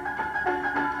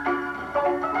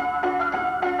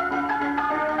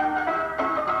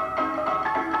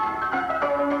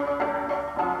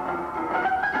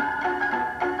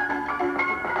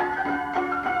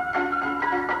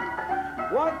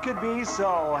 What could be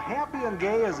so happy and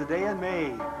gay as a day in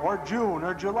May, or June,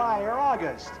 or July, or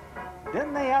August?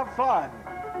 Didn't they have fun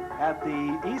at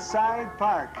the East Side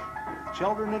Park with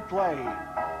children at play?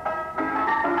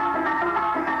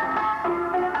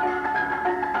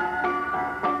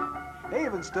 They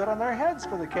even stood on their heads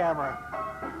for the camera.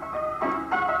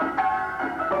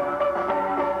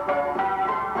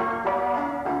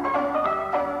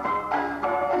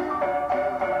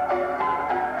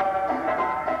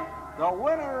 The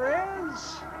winner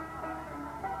is...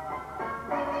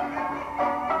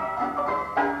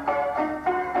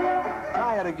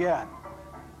 Try it again.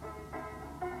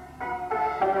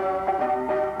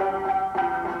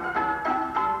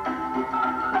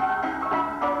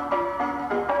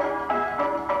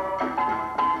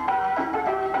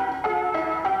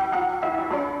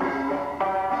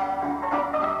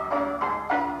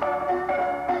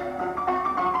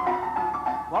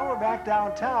 Back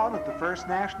downtown at the First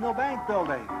National Bank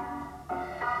building.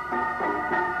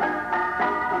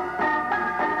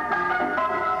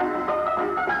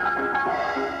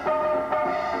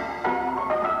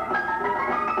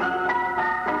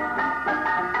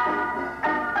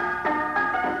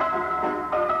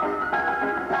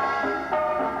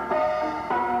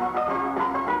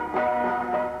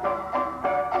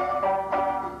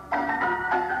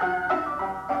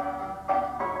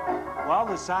 Well,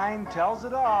 the sign tells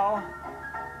it all.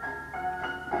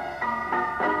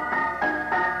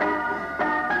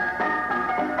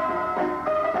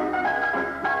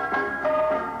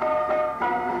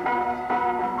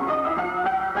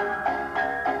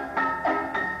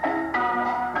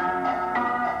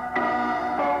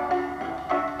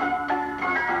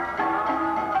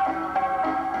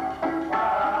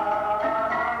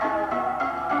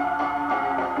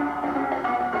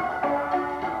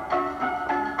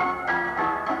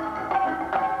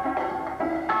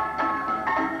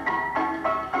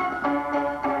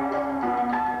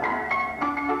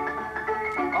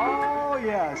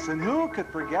 Yes, and who could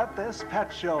forget this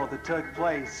pet show that took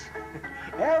place?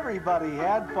 Everybody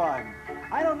had fun.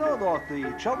 I don't know, though, if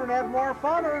the children had more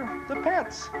fun or the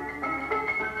pets.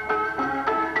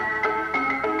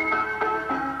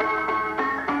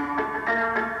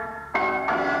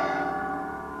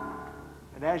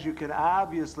 And as you can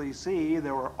obviously see,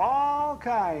 there were all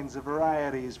kinds of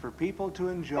varieties for people to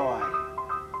enjoy.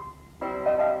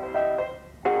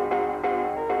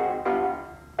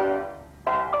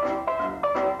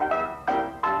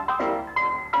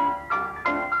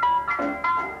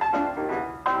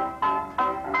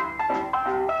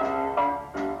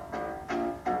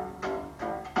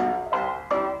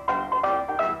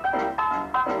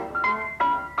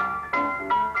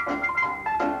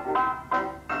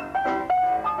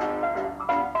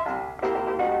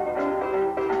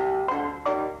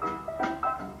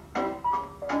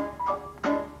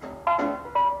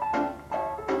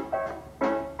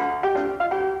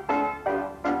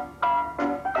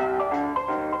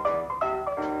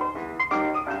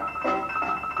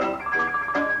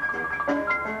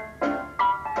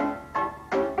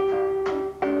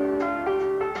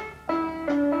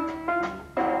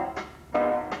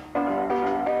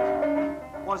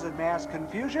 Was it mass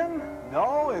confusion?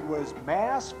 No, it was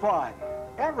mass fun.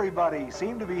 Everybody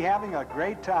seemed to be having a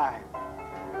great time.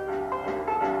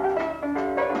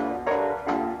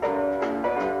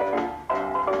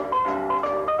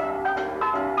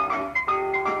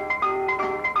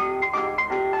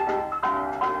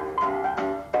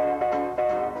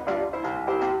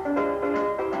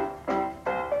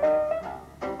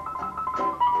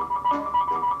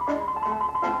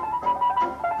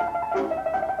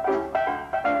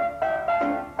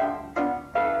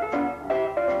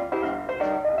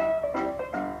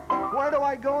 Where do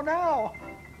I go now?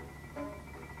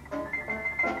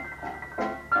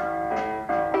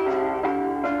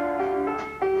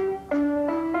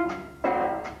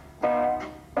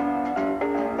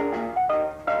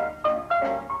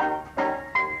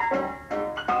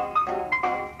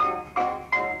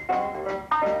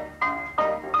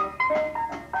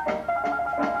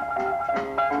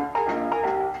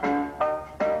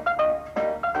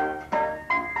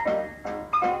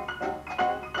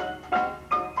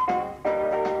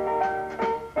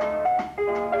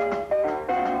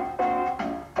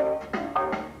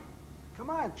 Come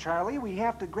on, Charlie, we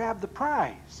have to grab the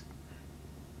prize.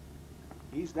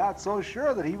 He's not so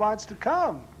sure that he wants to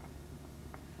come.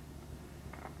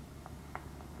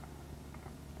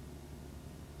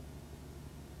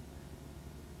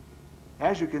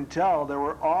 As you can tell, there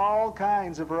were all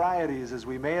kinds of varieties, as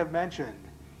we may have mentioned.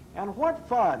 And what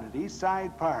fun at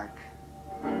Eastside Park.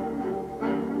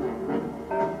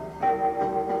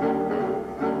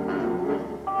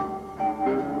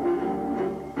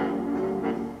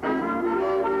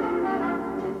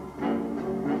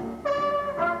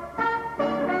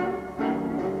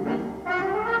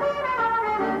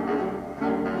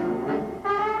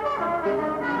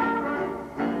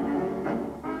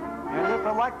 And if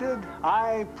elected,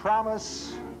 I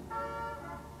promise.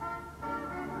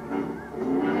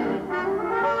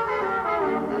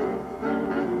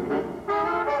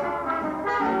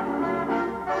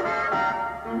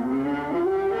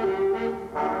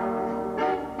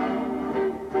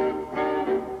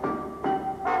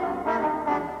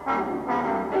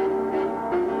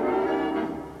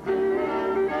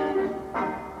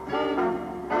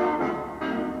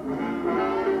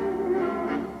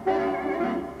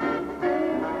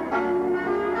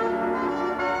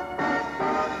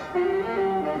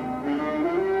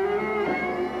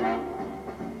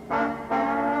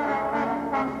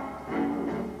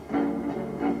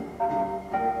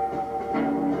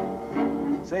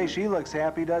 Say, she looks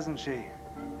happy, doesn't she?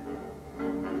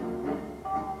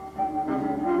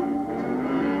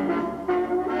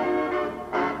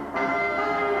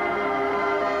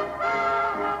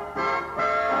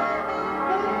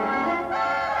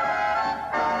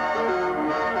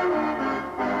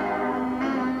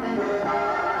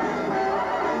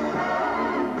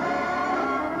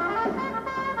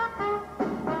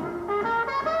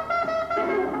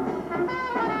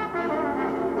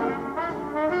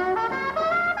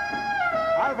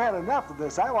 I've had enough of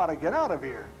this. I want to get out of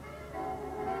here.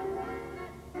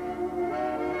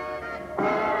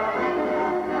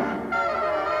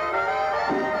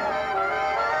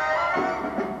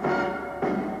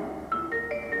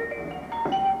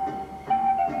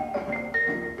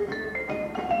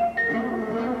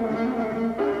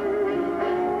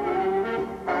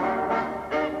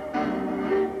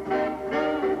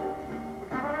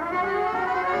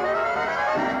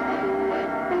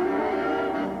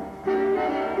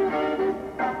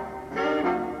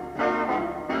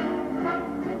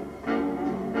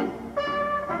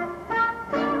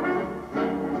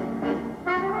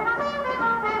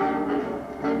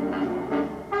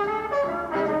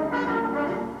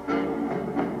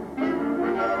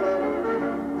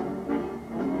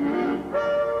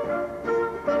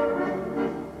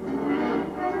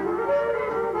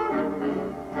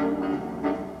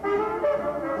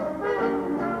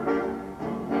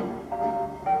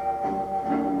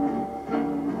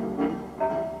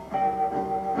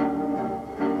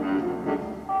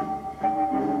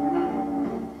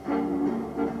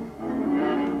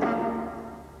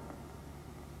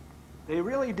 They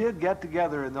really did get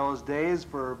together in those days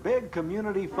for big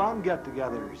community fun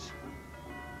get-togethers.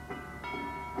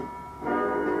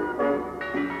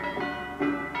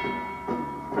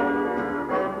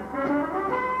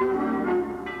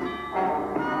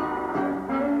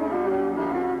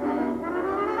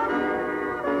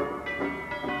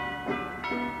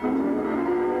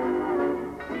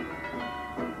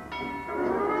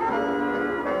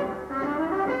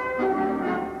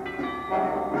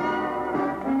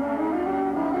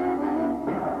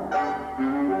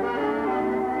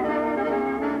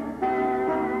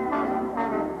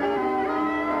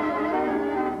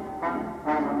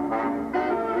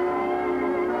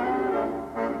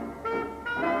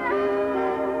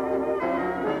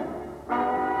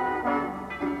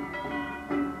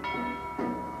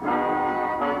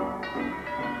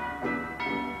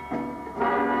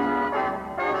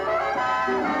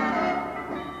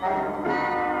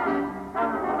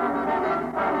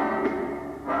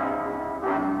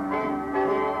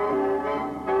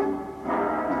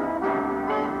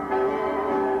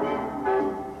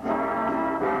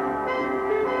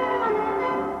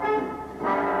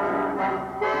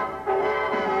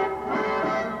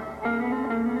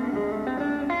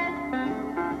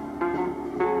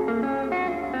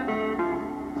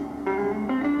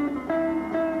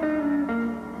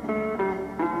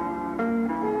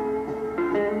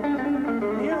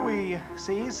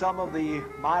 some of the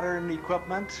modern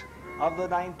equipment of the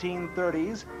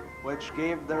 1930s, which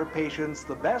gave their patients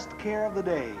the best care of the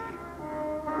day.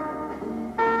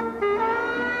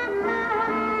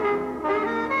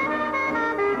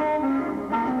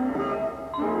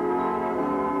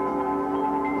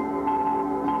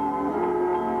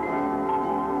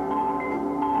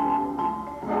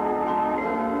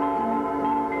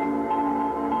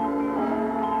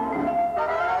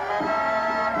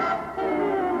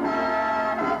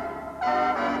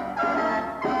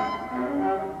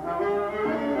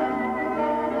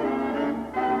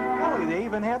 They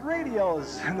even had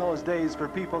radios in those days for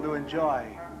people to enjoy.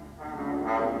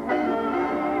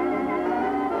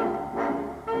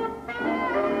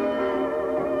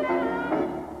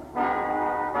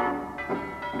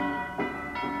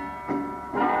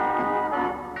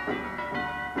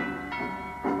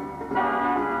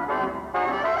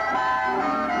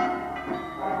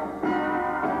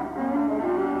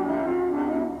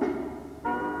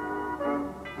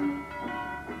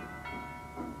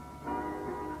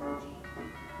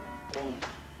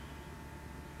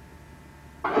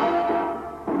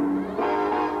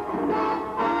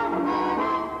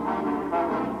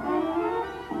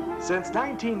 Since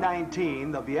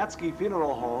 1919, the Vietzky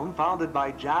Funeral Home, founded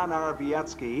by John R.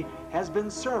 Vietzky, has been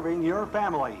serving your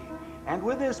family. And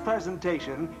with this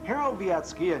presentation, Harold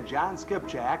Vietzky and John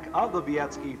Skipjack of the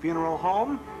Vietzky Funeral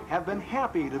Home have been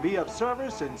happy to be of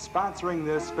service in sponsoring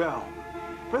this film.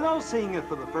 For those seeing it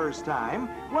for the first time,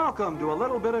 welcome to a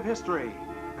little bit of history.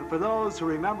 And for those who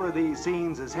remember these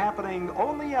scenes as happening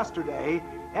only yesterday,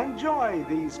 enjoy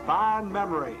these fond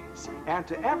memories. And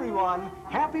to everyone,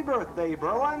 happy birthday,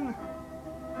 Berlin.